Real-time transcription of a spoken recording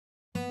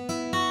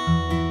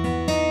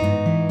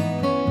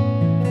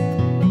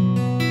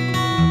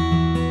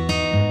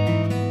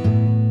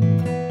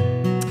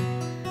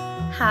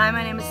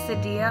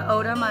Cedia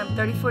Odom. I'm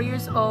 34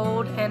 years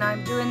old, and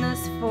I'm doing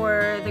this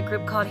for the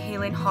group called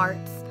Healing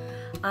Hearts.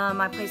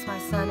 I placed my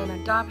son in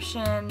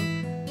adoption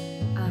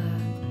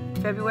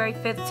February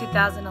 5th,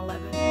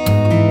 2011.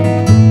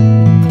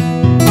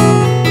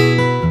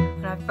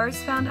 When I first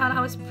found out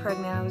I was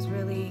pregnant, I was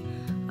really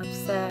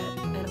upset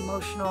and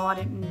emotional. I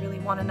didn't really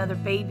want another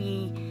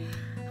baby.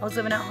 I was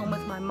living at home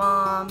with my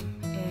mom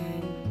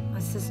and my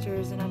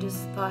sisters, and I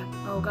just thought,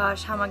 oh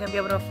gosh, how am I going to be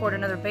able to afford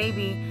another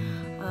baby?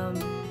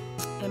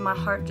 And my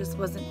heart just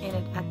wasn't in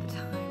it at the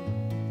time.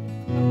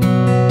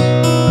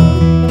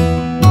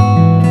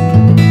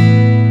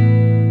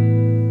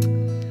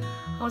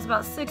 I was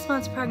about 6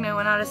 months pregnant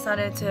when I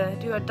decided to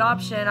do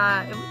adoption.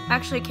 It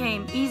actually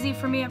came easy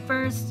for me at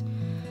first.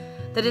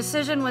 The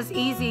decision was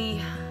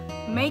easy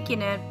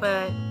making it,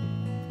 but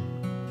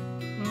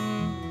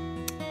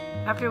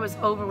after it was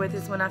over with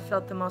is when I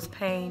felt the most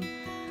pain.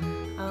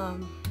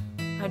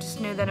 I just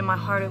knew that in my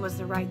heart it was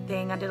the right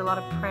thing. I did a lot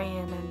of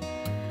praying,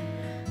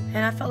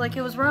 and I felt like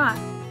it was right.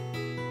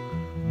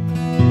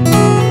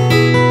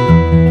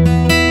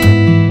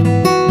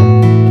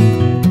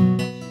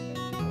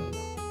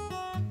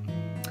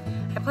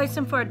 I placed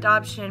him for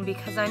adoption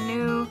because I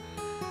knew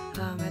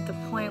at the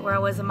point where I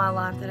was in my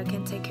life that I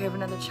couldn't take care of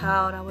another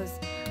child.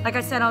 Like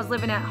I said, I was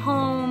living at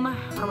home.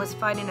 I was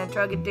fighting a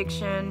drug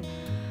addiction.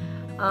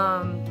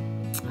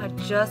 I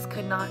just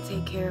could not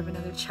take care of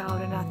another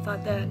child, and I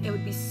thought that it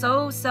would be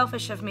so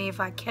selfish of me if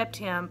I kept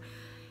him.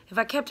 If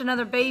I kept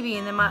another baby,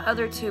 and then my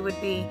other two would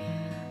be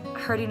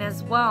hurting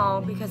as well,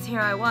 because here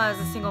I was,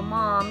 a single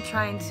mom,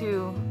 trying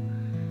to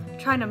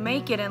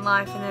make it in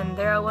life, and then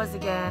there I was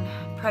again,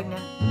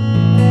 pregnant.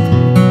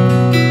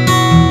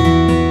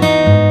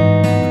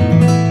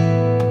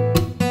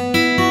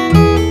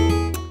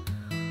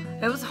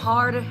 It was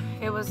hard.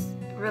 It was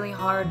really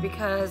hard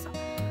because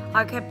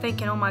I kept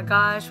thinking, oh my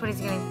gosh, what is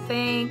he gonna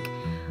think?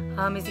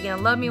 Is he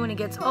gonna love me when he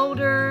gets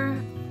older?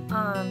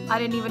 I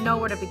didn't even know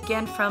where to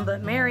begin from,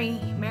 but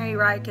Mary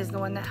Reich is the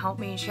one that helped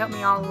me. She helped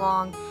me all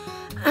along.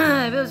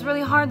 It was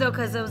really hard though,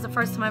 because it was the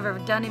first time I've ever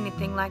done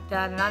anything like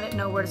that, and I didn't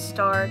know where to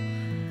start.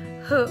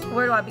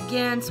 Where do I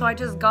begin? So I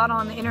just got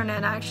on the internet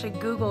and I actually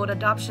Googled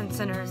adoption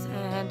centers,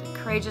 and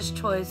Courageous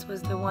Choice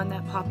was the one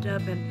that popped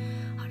up,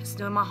 and I just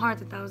knew in my heart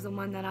that that was the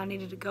one that I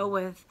needed to go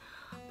with.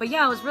 But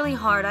yeah, it was really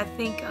hard. I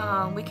think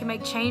we can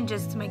make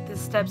changes to make the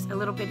steps a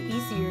little bit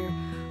easier.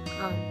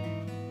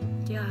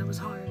 Yeah, it was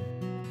hard.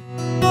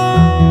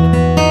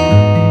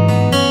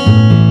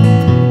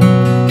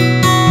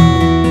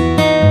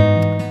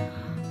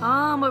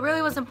 What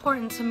really was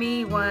important to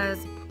me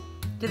was,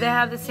 do they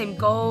have the same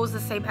goals, the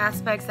same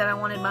aspects that I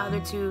wanted my other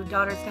two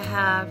daughters to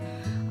have?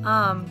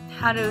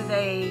 How do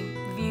they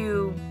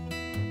view,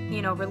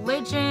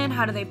 religion?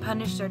 How do they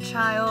punish their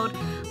child?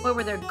 What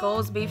would their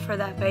goals be for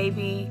that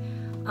baby?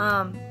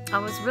 I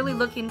was really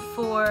looking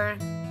for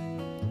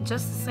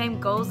just the same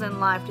goals in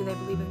life. Do they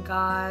believe in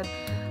God?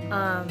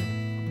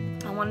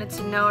 I wanted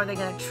to know, are they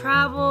going to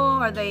travel?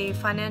 Are they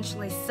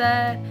financially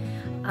set?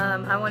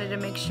 I wanted to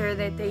make sure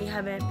that they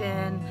haven't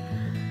been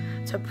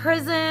to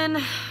prison.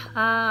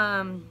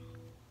 I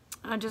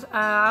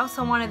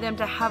also wanted them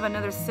to have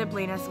another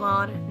sibling as well.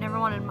 I never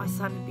wanted my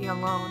son to be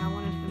alone. I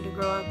wanted him to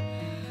grow up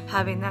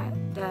having that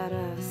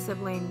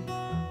sibling.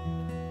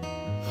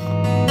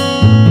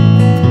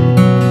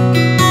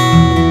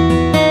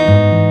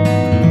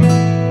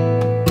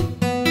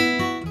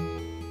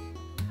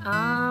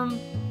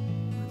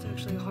 That's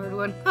actually a hard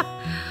one.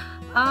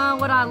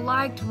 What I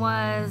liked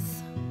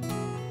was,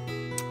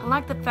 I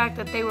liked the fact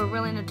that they were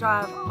willing to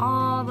drive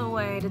all the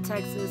way to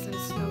Texas in a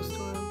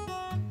snowstorm.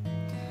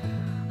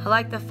 I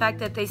liked the fact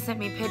that they sent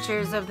me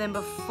pictures of them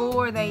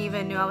before they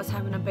even knew I was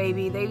having a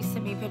baby. They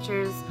sent me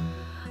pictures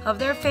of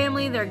their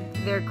family,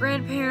 their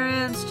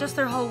grandparents, just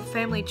their whole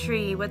family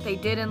tree, what they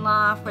did in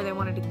life, where they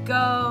wanted to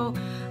go.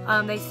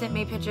 They sent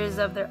me pictures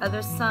of their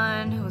other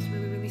son, who was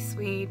really, really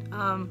sweet.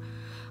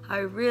 I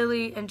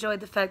really enjoyed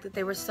the fact that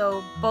they were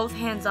so both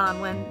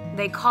hands-on. When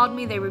they called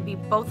me, they would be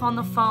both on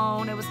the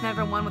phone. It was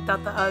never one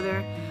without the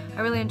other.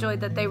 I really enjoyed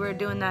that they were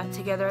doing that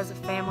together as a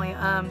family.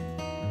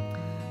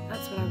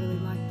 That's what I really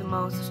liked the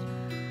most.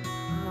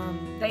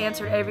 They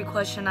answered every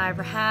question I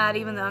ever had,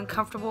 even the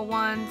uncomfortable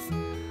ones.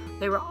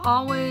 They were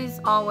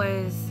always,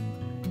 always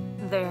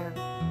there.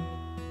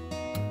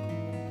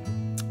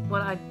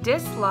 What I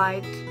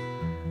disliked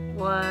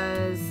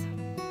was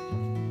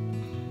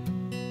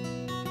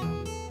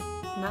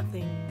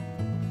nothing.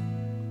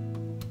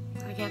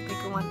 I can't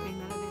think of one thing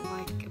that I didn't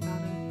like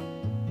about him.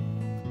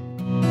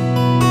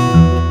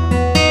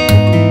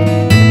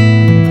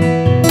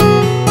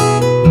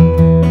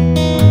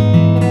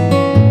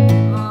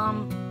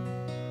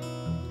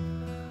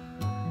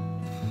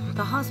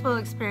 The hospital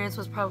experience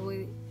was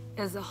probably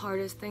the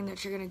hardest thing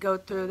that you're gonna go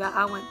through, that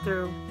I went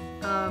through.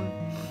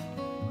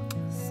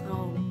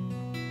 So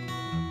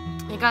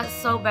it got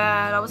so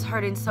bad. I was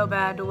hurting so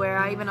bad to where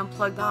I even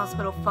unplugged the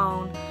hospital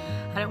phone.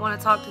 I didn't want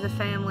to talk to the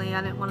family.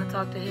 I didn't want to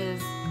talk to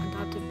his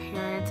adopted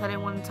parents. I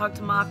didn't want to talk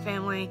to my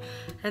family.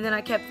 And then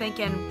I kept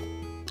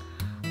thinking,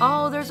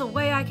 oh, there's a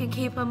way I can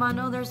keep them. I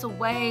know there's a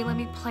way. Let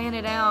me plan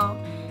it out.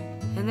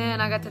 And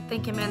then I got to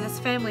thinking, man, this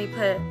family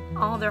put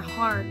all their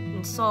heart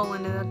and soul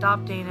into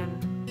adopting,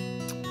 and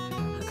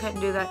I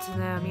couldn't do that to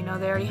them. You know,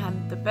 they already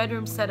had the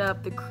bedroom set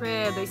up, the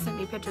crib. They sent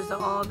me pictures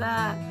of all of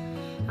that.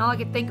 And all I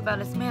could think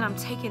about is, man, I'm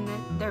taking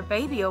their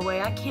baby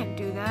away. I can't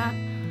do that.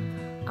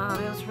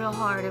 It was real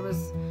hard. It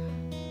was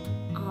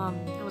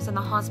in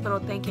the hospital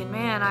thinking,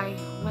 man, I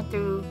went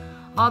through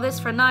all this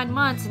for 9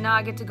 months and now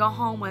I get to go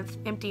home with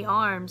empty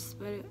arms.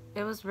 But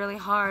it was really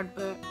hard.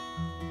 But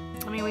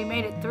I mean, we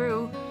made it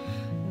through.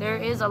 There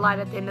is a light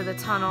at the end of the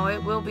tunnel.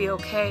 It will be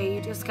okay.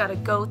 You just got to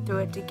go through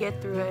it to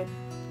get through it.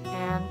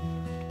 And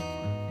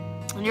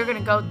you're going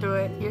to go through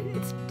it.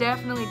 It's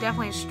definitely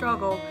a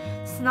struggle.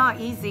 It's not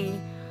easy.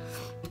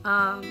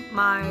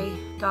 My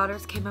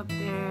daughters came up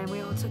there and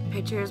we all took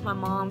pictures. My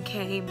mom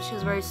came. She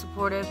was very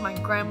supportive. My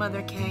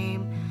grandmother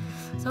came.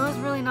 So it was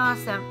really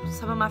nice that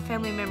some of my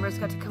family members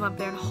got to come up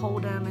there and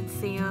hold them and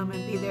see them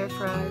and be there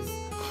for us.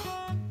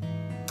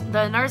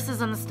 The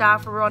nurses and the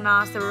staff were real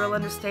nice. They were real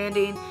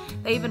understanding.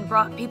 They even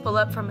brought people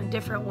up from a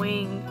different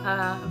wing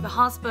of the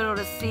hospital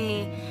to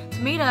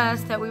meet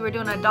us, that we were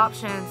doing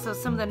adoption. So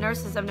some of the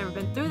nurses have never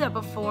been through that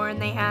before,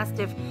 and they asked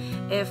if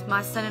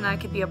my son and I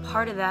could be a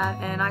part of that.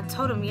 And I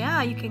told them,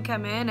 yeah, you can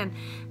come in. And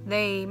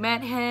they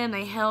met him,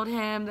 they held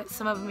him.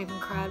 Some of them even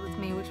cried with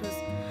me, which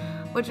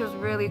was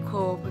really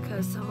cool,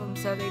 because some of them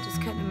said they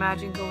just couldn't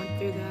imagine going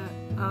through that.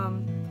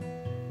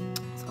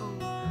 So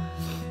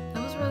it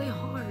was really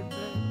hard,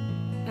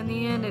 but in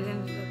the end, it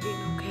ended up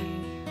being okay.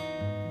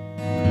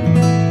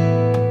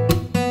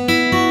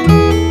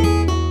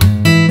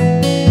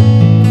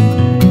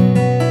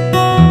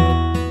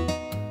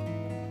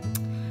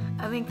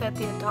 I think that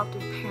the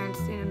adoptive parents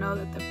need to know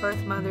that the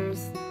birth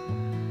mothers,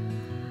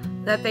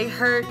 that they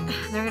hurt,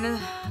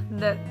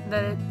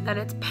 that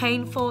it's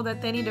painful,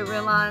 that they need to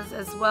realize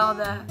as well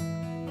that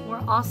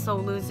we're also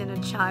losing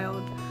a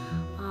child.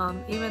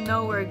 Even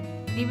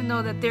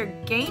though that they're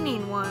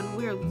gaining one,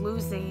 we're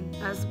losing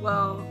as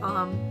well.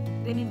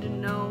 They need to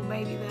know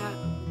maybe that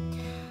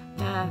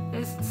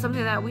it's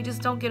something that we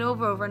just don't get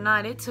over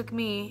overnight. It took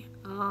me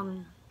a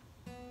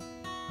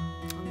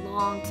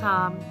long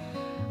time.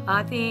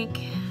 I think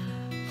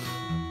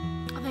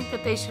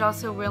that they should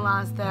also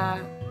realize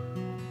that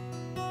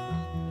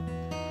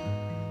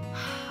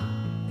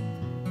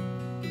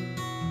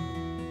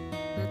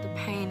the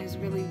pain is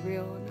really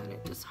real, and that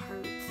it just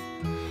hurts,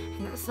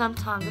 and that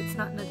sometimes it's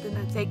not nothing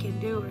that they can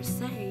do or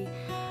say,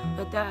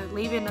 but that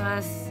leaving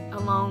us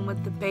alone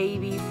with the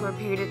baby for a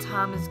period of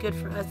time is good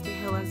for us to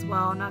heal as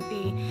well, not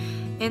be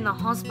in the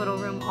hospital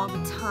room all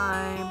the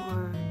time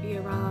or be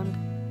around,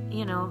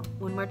 you know,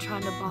 when we're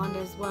trying to bond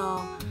as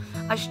well.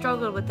 I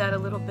struggled with that a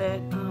little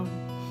bit.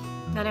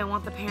 I didn't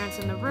want the parents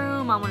in the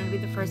room. I wanted to be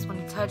the first one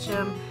to touch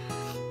them.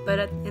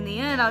 But in the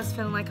end, I was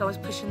feeling like I was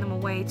pushing them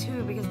away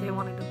too, because they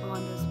wanted to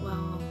bond as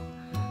well.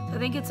 So I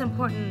think it's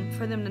important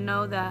for them to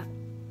know that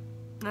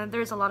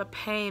there's a lot of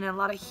pain and a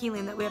lot of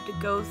healing that we have to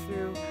go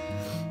through,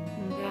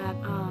 and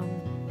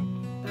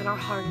that our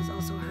heart is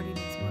also hurting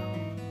as well.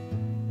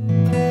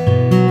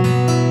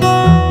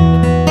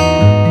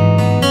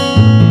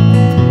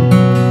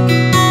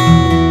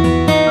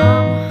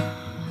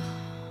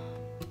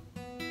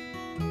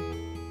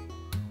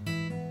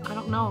 I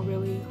don't know,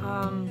 really.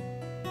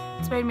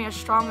 It's made me a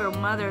stronger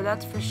mother,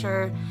 that's for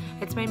sure.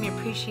 It's made me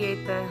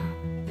appreciate the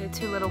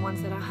two little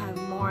ones that I have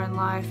more in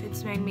life.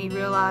 It's made me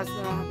realize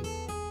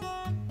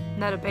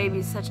that a baby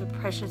is such a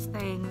precious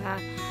thing,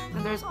 that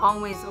there's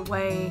always a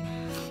way.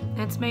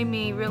 It's made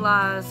me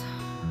realize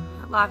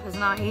that life is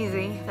not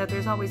easy, that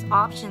there's always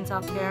options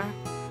out there.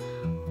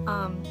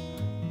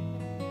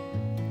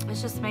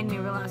 It's just made me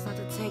realize not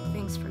to take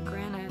things for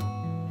granted.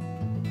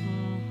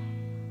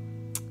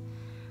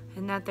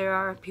 And that there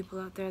are people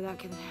out there that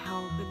can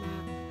help, and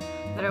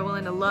that are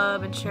willing to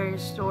love and share your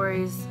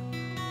stories.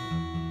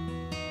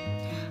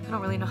 I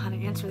don't really know how to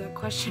answer that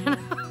question.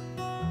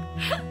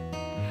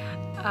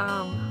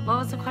 What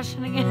was the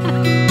question again?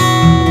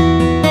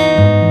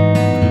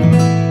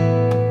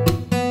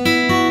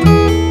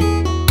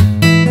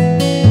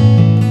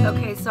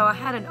 Okay, so I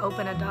had an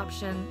open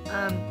adoption.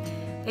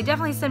 They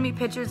definitely send me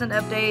pictures and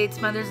updates.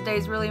 Mother's Day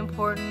is really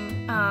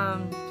important.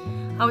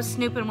 I was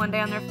snooping one day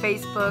on their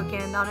Facebook,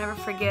 and I'll never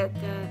forget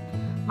that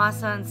my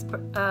son's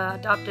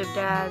adoptive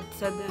dad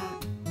said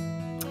that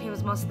he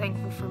was most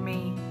thankful for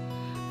me,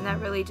 and that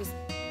really just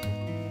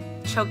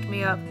choked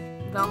me up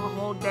the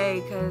whole day,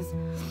 because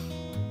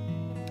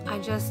I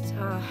just,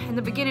 in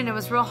the beginning it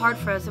was real hard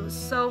for us. It was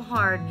so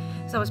hard,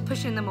 because I was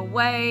pushing them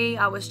away.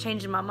 I was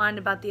changing my mind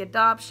about the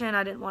adoption.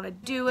 I didn't want to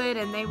do it,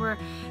 and they were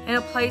in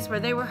a place where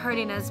they were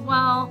hurting as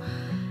well.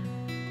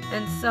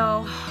 And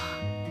so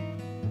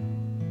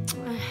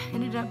it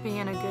ended up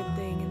being a good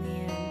thing in the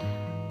end.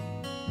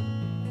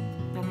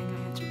 I think I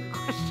answered the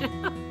question.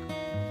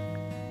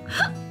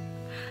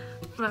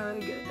 I'm not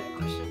really good at that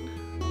question.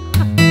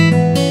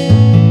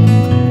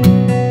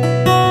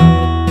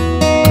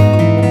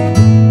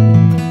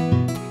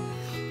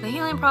 The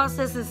healing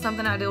process is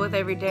something I deal with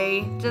every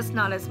day, just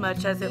not as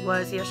much as it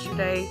was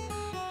yesterday.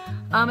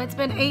 It's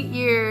been 8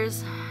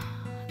 years.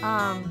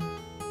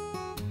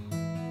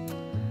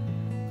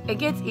 It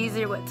gets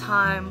easier with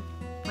time.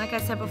 Like I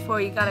said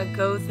before, you gotta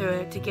go through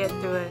it to get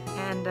through it,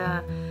 and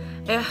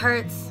it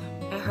hurts.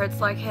 It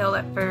hurts like hell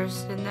at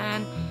first, and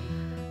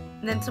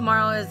then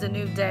tomorrow is a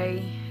new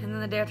day, and then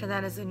the day after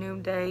that is a new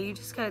day. You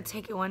just gotta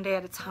take it one day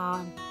at a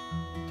time.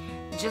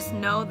 Just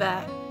know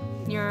that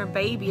your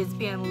baby is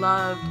being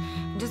loved.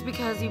 Just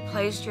because you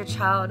placed your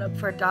child up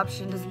for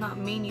adoption does not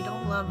mean you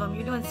don't love them.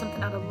 You're doing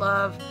something out of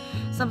love,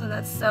 something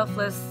that's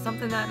selfless,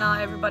 something that not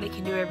everybody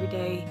can do every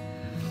day.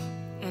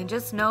 And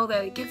just know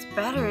that it gets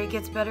better. It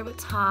gets better with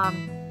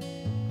time.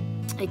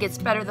 It gets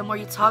better the more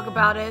you talk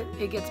about it.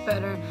 It gets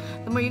better.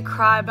 The more you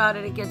cry about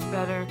it, it gets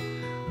better.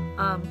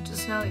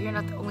 Just know that you're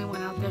not the only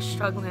one out there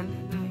struggling,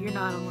 and that you're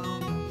not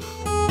alone.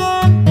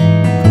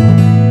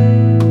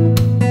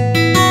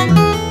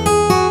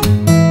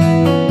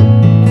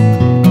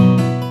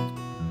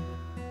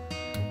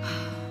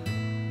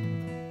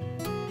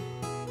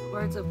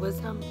 Words of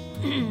wisdom.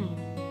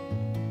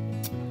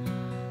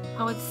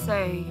 I would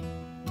say,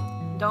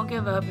 don't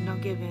give up and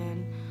don't give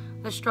in.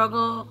 The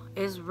struggle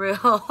is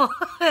real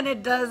and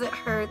it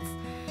hurts.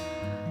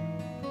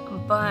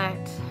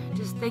 But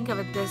just think of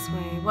it this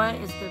way. What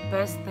is the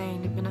best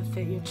thing to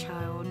benefit your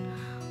child?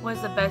 What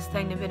is the best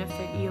thing to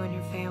benefit you and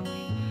your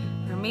family?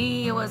 For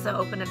me, it was an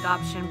open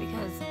adoption,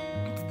 because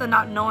it's the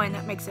not knowing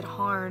that makes it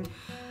hard.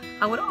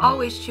 I would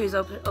always choose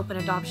open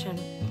adoption.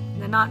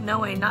 The not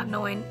knowing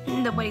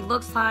what he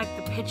looks like,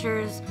 the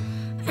pictures,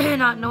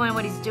 not knowing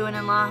what he's doing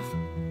in life.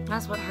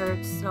 That's what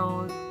hurts.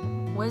 So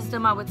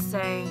wisdom, I would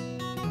say,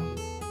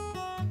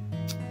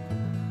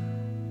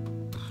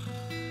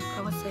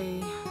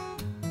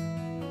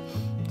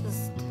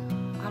 just,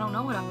 I don't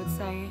know what I would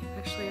say.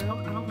 Actually, I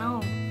don't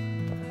know.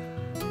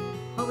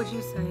 What would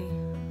you say?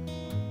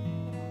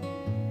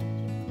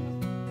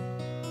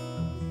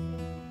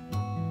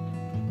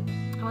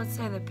 I would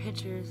say the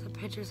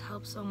pictures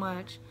help so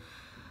much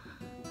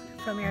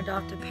from your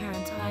adoptive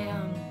parents.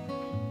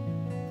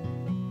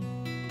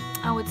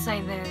 I would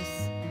say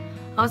this.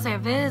 I would say,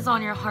 if it is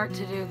on your heart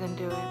to do, then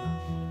do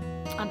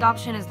it.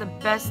 Adoption is the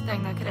best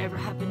thing that could ever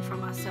happen for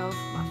myself,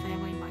 my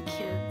family, my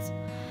kids.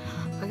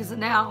 Because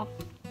now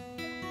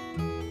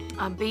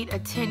I beat a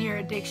 10-year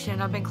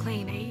addiction. I've been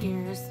clean 8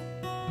 years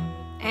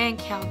and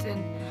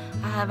counting.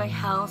 I have a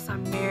house,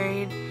 I'm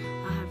married,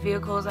 I have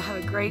vehicles, I have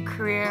a great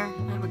career,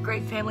 I have a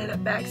great family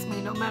that backs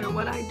me no matter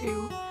what I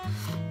do.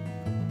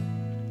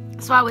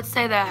 So I would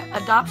say that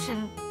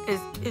adoption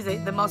is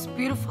the most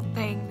beautiful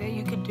thing that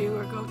you could do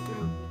or go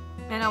through.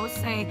 And I would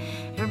say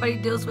everybody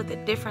deals with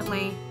it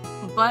differently,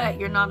 but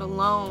you're not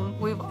alone.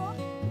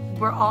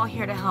 We're all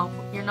here to help.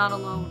 You're not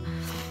alone.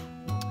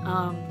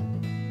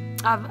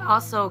 I've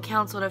also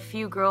counseled a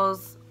few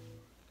girls,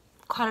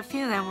 quite a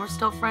few of them. We're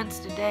still friends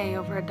today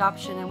over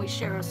adoption, and we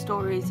share our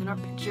stories and our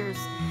pictures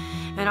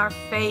and our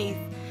faith.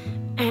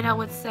 And I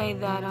would say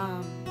that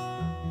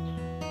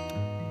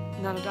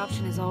that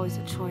adoption is always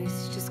a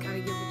choice. You just gotta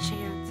give it a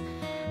chance.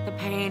 The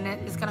pain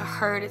is gonna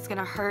hurt. It's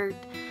gonna hurt.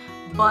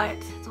 But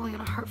it's only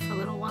gonna hurt for a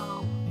little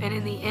while, and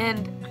in the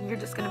end you're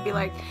just gonna be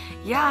like,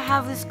 yeah, I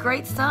have this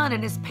great son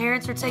and his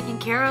parents are taking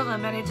care of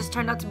him, and it just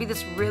turned out to be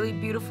this really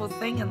beautiful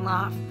thing in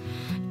life.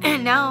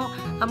 And now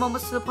I'm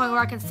almost to the point where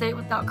I can say it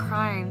without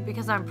crying,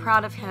 because I'm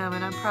proud of him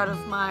and I'm proud of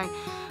my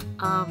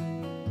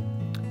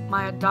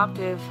my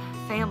adoptive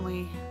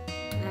family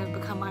that have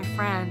become my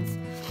friends.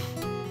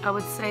 I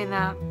would say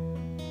that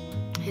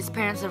his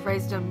parents have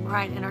raised him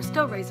right and are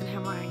still raising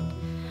him right.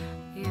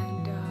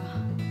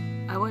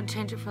 I wouldn't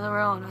change it for the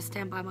world, and I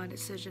stand by my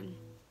decision.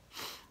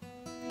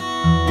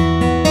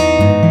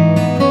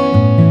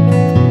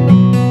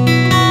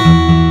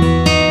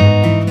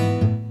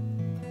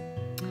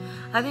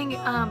 I think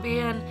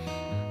being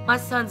my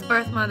son's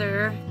birth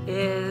mother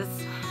is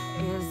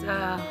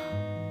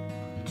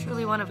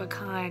truly one of a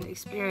kind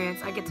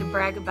experience. I get to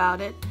brag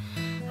about it.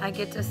 I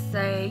get to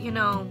say, you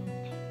know,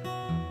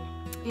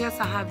 yes,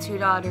 I have 2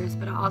 daughters,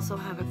 but I also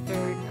have a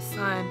third, a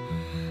son,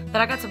 that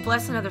I got to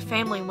bless another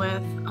family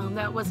with,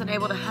 that wasn't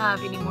able to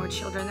have any more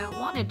children, that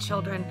wanted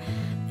children.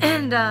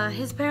 And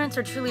his parents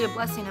are truly a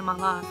blessing in my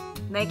life.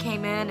 They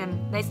came in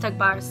and they stuck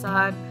by our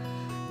side.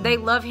 They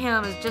love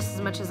him just as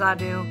much as I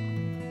do.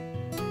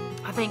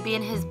 I think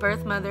being his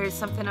birth mother is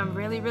something I'm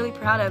really, really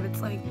proud of.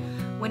 It's like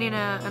winning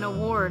an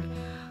award.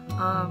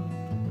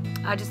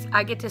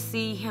 I get to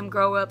see him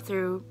grow up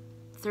through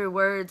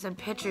words and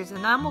pictures,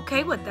 and I'm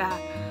okay with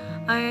that.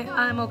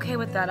 I'm okay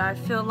with that. I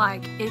feel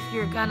like if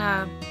you're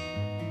gonna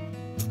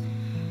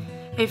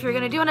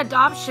do an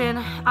adoption,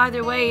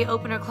 either way,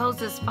 open or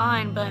closed is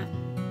fine, but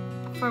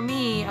for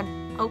me,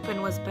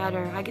 open was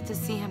better. I get to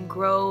see him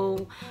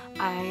grow.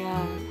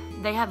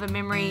 They have a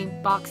memory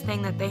box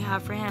thing that they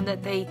have for him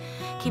that they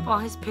keep all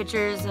his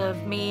pictures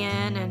of me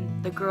in,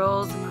 and the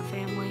girls and my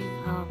family.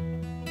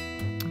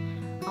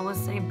 I would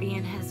say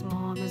being his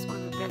mom is one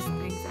of the best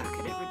things that I could